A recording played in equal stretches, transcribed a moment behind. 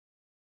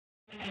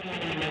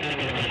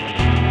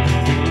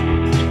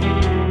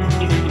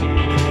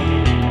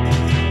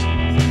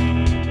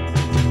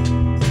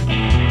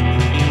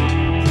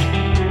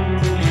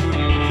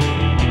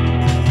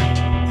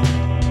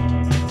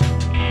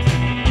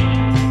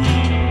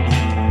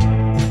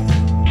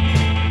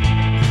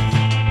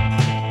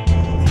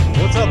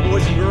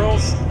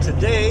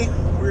Today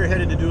we're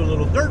headed to do a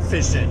little dirt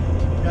fishing.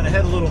 We're gonna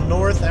head a little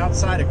north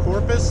outside of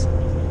Corpus,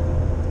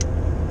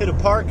 hit a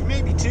park,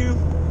 maybe two.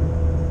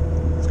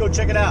 Let's go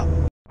check it out.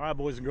 All right,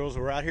 boys and girls,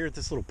 we're out here at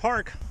this little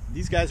park.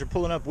 These guys are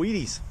pulling up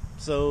Wheaties,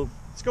 so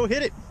let's go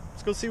hit it.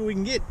 Let's go see what we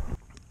can get.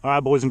 All right,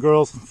 boys and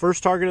girls,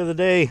 first target of the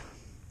day.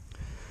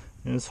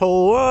 And this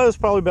hole is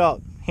probably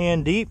about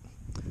hand deep.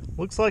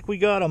 Looks like we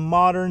got a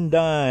modern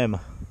dime.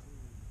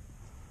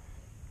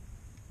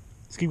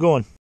 Let's keep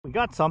going. We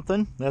got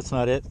something. That's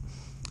not it.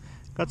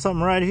 Got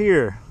something right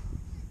here.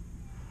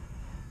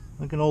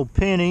 Like an old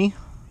penny.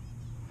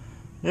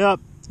 Yep,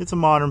 it's a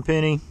modern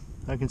penny.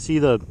 I can see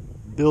the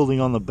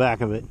building on the back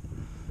of it.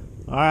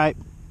 Alright,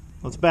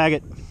 let's bag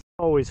it.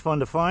 Always fun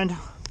to find.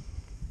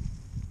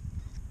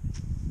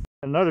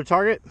 Another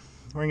target.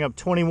 Ring up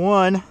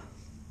 21.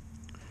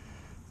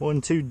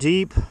 1-2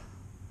 deep.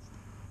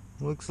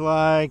 Looks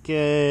like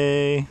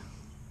a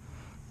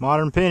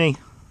modern penny.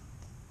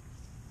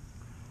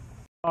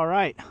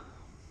 Alright.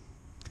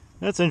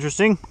 That's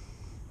interesting.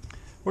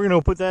 We're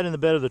gonna put that in the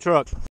bed of the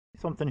truck.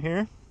 Something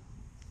here.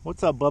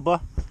 What's up,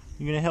 Bubba?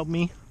 You gonna help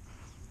me?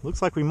 Looks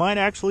like we might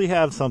actually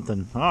have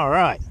something. All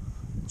right,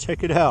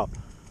 check it out.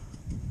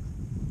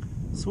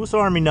 Swiss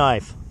Army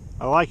knife.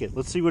 I like it.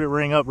 Let's see what it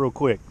rang up real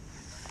quick.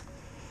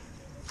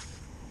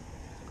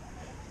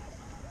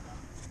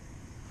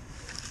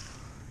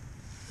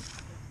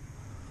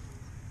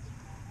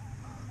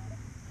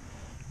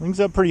 Rings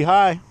up pretty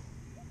high.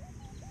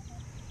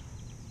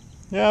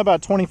 Yeah,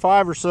 about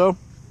 25 or so.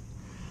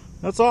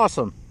 That's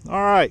awesome.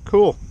 All right,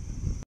 cool.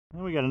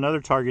 Now we got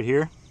another target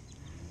here.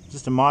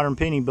 Just a modern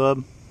penny,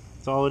 bub.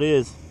 That's all it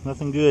is.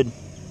 Nothing good.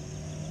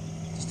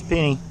 Just a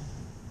penny.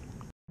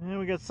 And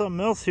we got something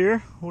else here.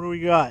 What do we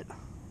got?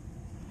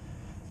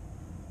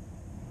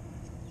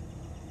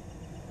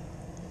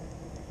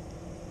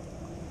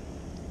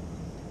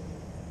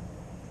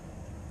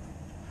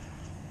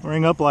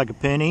 Ring up like a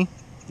penny,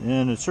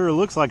 and it sure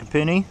looks like a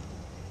penny.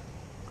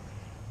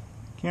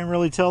 Can't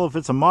really tell if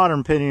it's a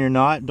modern penny or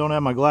not. Don't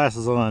have my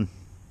glasses on.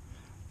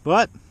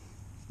 But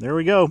there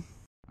we go.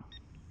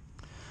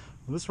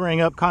 This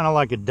rang up kind of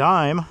like a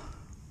dime.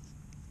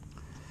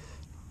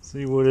 Let's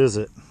see, what is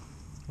it?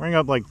 Rang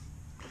up like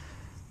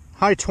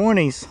high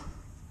 20s.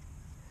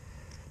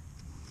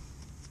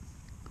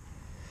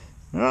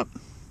 Yep.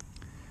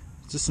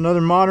 It's just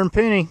another modern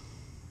penny.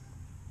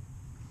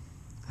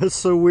 That's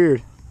so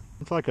weird.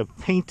 It's like a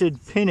painted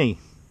penny.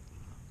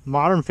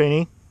 Modern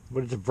penny,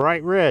 but it's a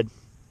bright red.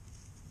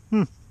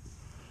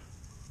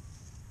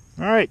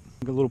 Alright,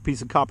 a little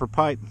piece of copper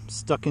pipe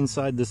stuck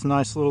inside this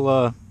nice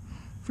little,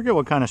 forget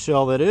what kind of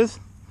shell that is.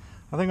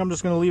 I think I'm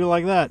just going to leave it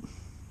like that.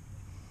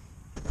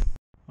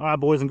 Alright,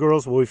 boys and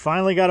girls, well, we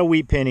finally got a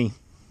wheat penny.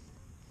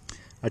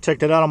 I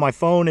checked it out on my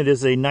phone. It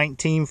is a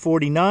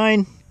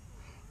 1949.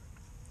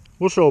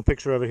 We'll show a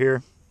picture of it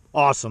here.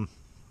 Awesome.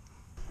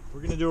 We're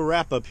going to do a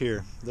wrap up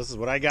here. This is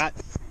what I got.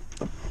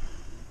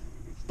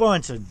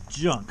 Bunch of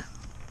junk.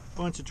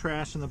 Bunch of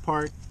trash in the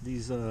park.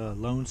 These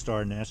Lone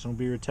Star National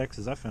Beer of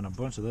Texas, I found a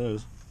bunch of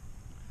those.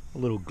 A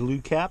little glue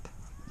cap.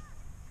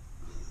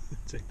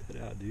 Check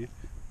that out, dude.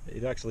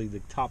 It actually, the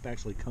top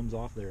actually comes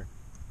off there.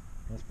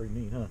 That's pretty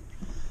neat, huh?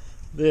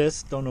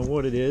 This, don't know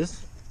what it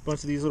is.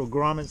 Bunch of these little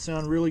grommets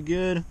sound really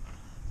good.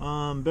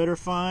 Better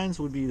finds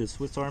would be the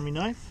Swiss Army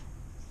knife.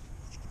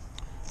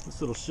 This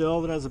little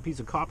shell that has a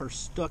piece of copper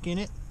stuck in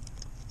it.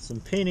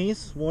 Some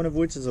pennies, one of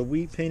which is a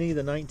wheat penny,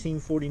 the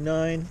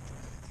 1949.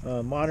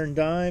 Modern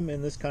dime,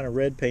 and this kind of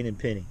red painted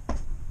penny.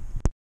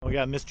 We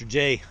got Mr.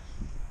 J.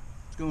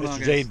 What's going on,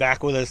 Mr. J guys?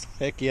 back with us.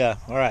 Heck yeah.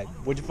 All right.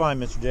 What'd you find,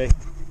 Mr. J?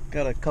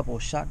 Got a couple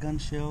of shotgun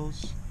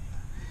shells,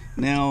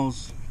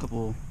 nails, a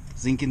couple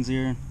Zinkins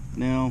here.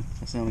 Nail,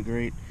 that sounded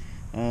great.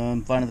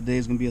 Find of the day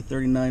is going to be a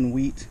 39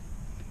 wheat.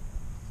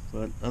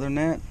 But other than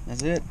that,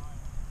 that's it.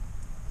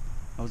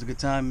 That was a good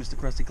time, Mr.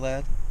 Crusty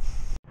Clad.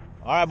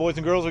 All right, boys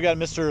and girls, we got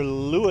Mr.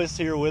 Lewis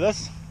here with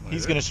us.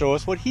 He's going to show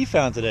us what he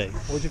found today.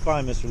 What'd you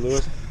find, Mr.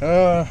 Lewis?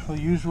 The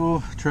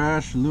usual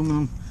trash,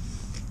 aluminum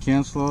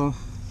can slaw,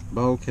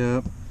 bottle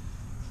cap,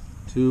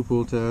 2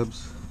 pull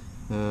tabs,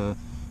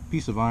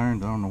 piece of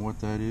iron, I don't know what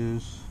that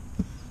is.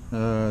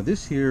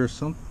 This here is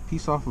some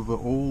piece off of an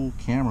old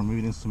camera,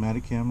 maybe an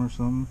Instamatic camera or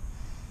something.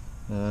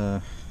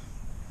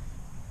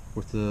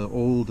 With the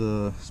old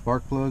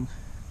spark plug.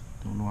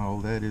 Don't know how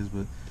old that is,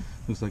 but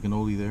looks like an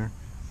oldie there.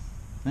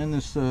 And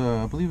this,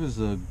 I believe, is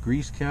a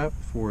grease cap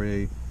for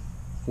a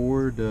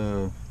Ford,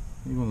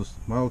 maybe one of those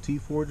Model T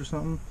Fords or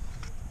something.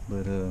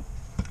 But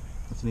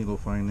that's a neat little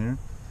find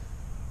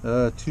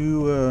there.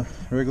 2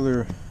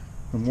 regular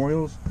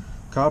memorials,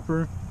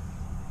 copper,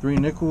 3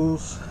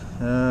 nickels,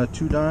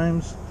 2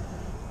 dimes,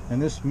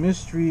 and this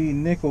mystery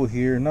nickel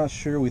here. Not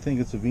sure. We think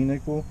it's a V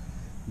nickel,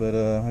 but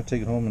I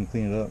take it home and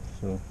clean it up.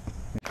 So.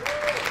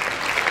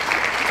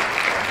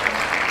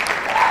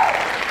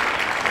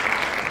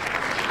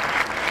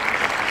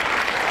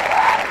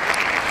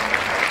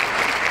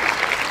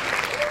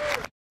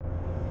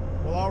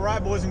 Well, all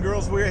right, boys and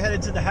girls, we're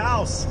headed to the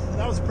house.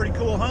 That was a pretty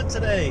cool hunt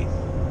today.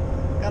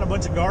 Got a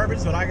bunch of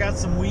garbage, but I got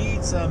some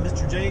weeds.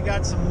 Mr. J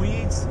got some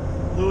weeds.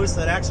 Lewis,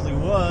 that actually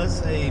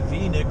was a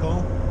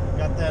V-nickel.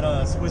 Got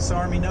that Swiss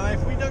Army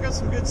knife. We dug up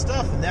some good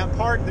stuff. In that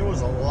park, there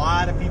was a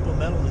lot of people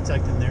metal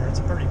detecting there. It's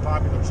a pretty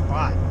popular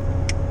spot.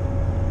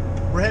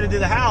 We're headed to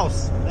the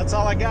house. That's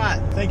all I got.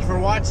 Thank you for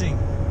watching.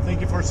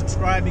 Thank you for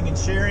subscribing and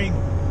sharing.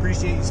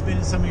 Appreciate you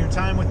spending some of your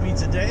time with me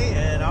today,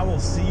 and I will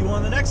see you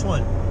on the next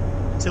one.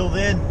 Till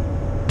then,